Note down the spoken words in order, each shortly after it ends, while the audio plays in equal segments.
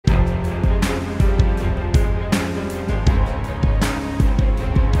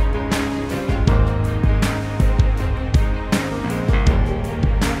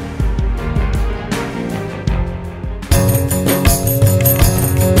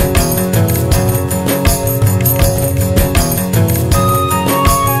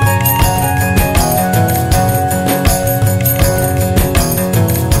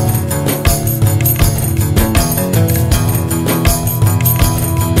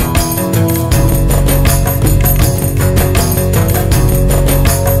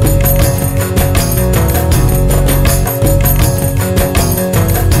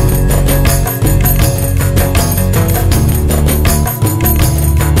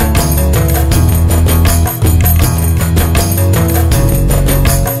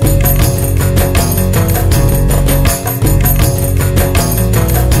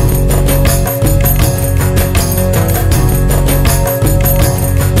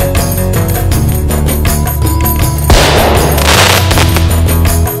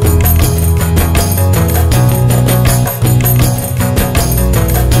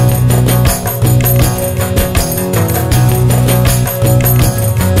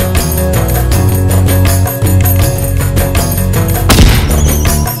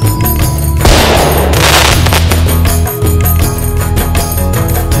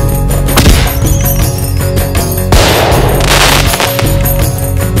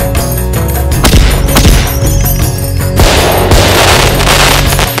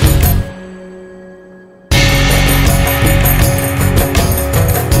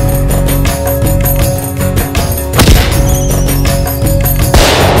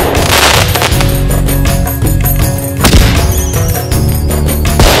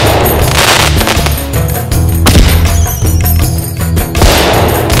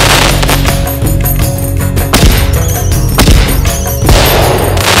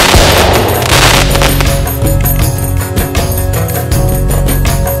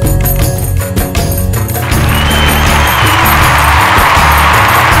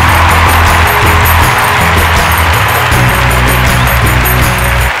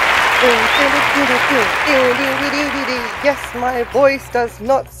Yes, my voice does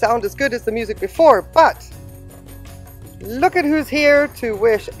not sound as good as the music before, but look at who's here to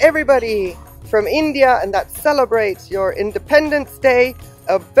wish everybody from India and that celebrates your Independence Day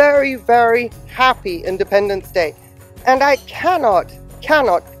a very, very happy Independence Day. And I cannot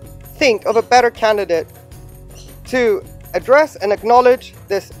think of a better candidate to address and acknowledge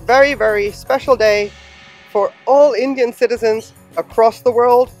this very, very special day for all Indian citizens across the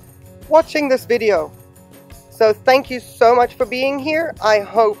world watching this video. So thank you so much for being here. I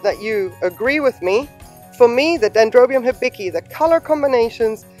hope that you agree with me. For me, the Dendrobium hibiki, the color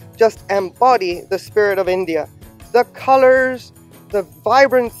combinations just embody the spirit of India. The colors, the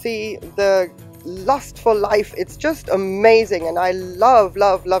vibrancy, the lust for life, it's just amazing, and I love,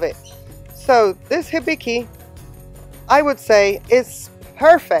 love, love it. So this hibiki, I would say, is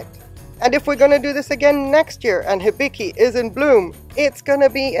perfect. And if we're going to do this again next year and hibiki is in bloom, it's going to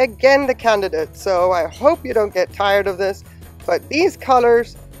be again the candidate. So I hope you don't get tired of this. But these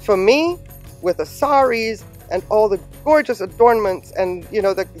colors, for me, with the saris and all the gorgeous adornments and, you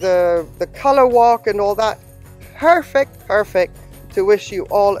know, the color walk and all that, perfect to wish you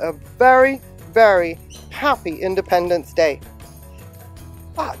all a very, very happy Independence Day.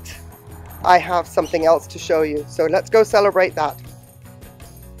 But I have something else to show you, so let's go celebrate that.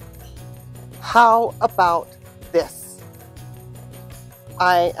 How about this?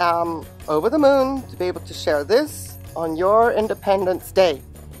 I am over the moon to be able to share this on your Independence Day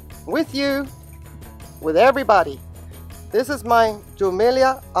with you, with everybody. This is my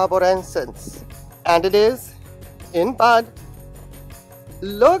Jumelia arborescens, and it is in bud.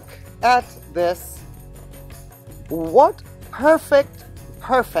 Look at this. What perfect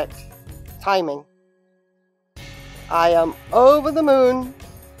timing. I am over the moon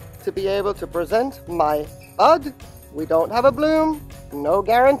to be able to present my bud. We don't have a bloom, no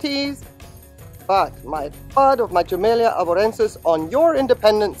guarantees, but my bud of my Jumelia arborensis on your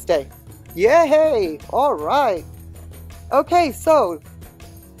Independence Day. Yay! All right. Okay, so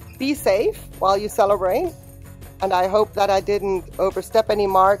be safe while you celebrate. And I hope that I didn't overstep any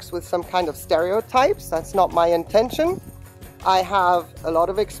marks with some kind of stereotypes. That's not my intention. I have a lot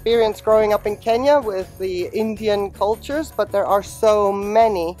of experience growing up in Kenya with the Indian cultures, but there are so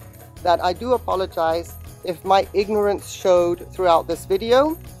many that I do apologize if my ignorance showed throughout this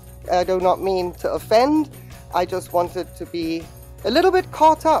video. I do not mean to offend. I just wanted to be a little bit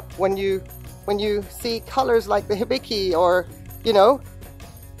caught up when you see colors like the hibiki or, you know,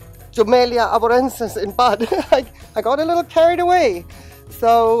 Jumelia arborensis in bud. I got a little carried away.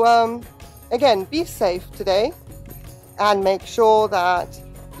 So again, be safe today and make sure that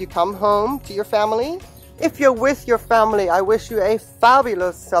you come home to your family. If you're with your family, I wish you a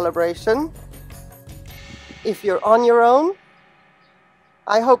fabulous celebration. If you're on your own,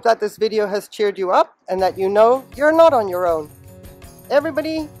 I hope that this video has cheered you up and that you know you're not on your own.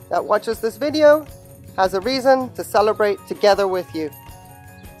 Everybody that watches this video has a reason to celebrate together with you.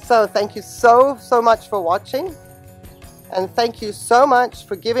 So thank you so much for watching, and thank you so much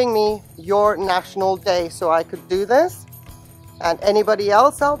for giving me your National Day so I could do this. And anybody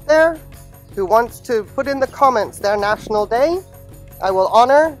else out there who wants to put in the comments their National Day, I will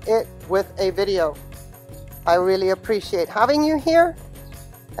honor it with a video. I really appreciate having you here,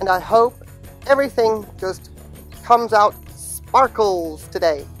 and I hope everything just comes out sparkles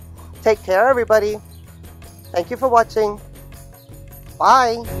today. Take care, everybody. Thank you for watching.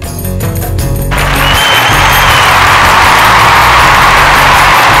 Bye.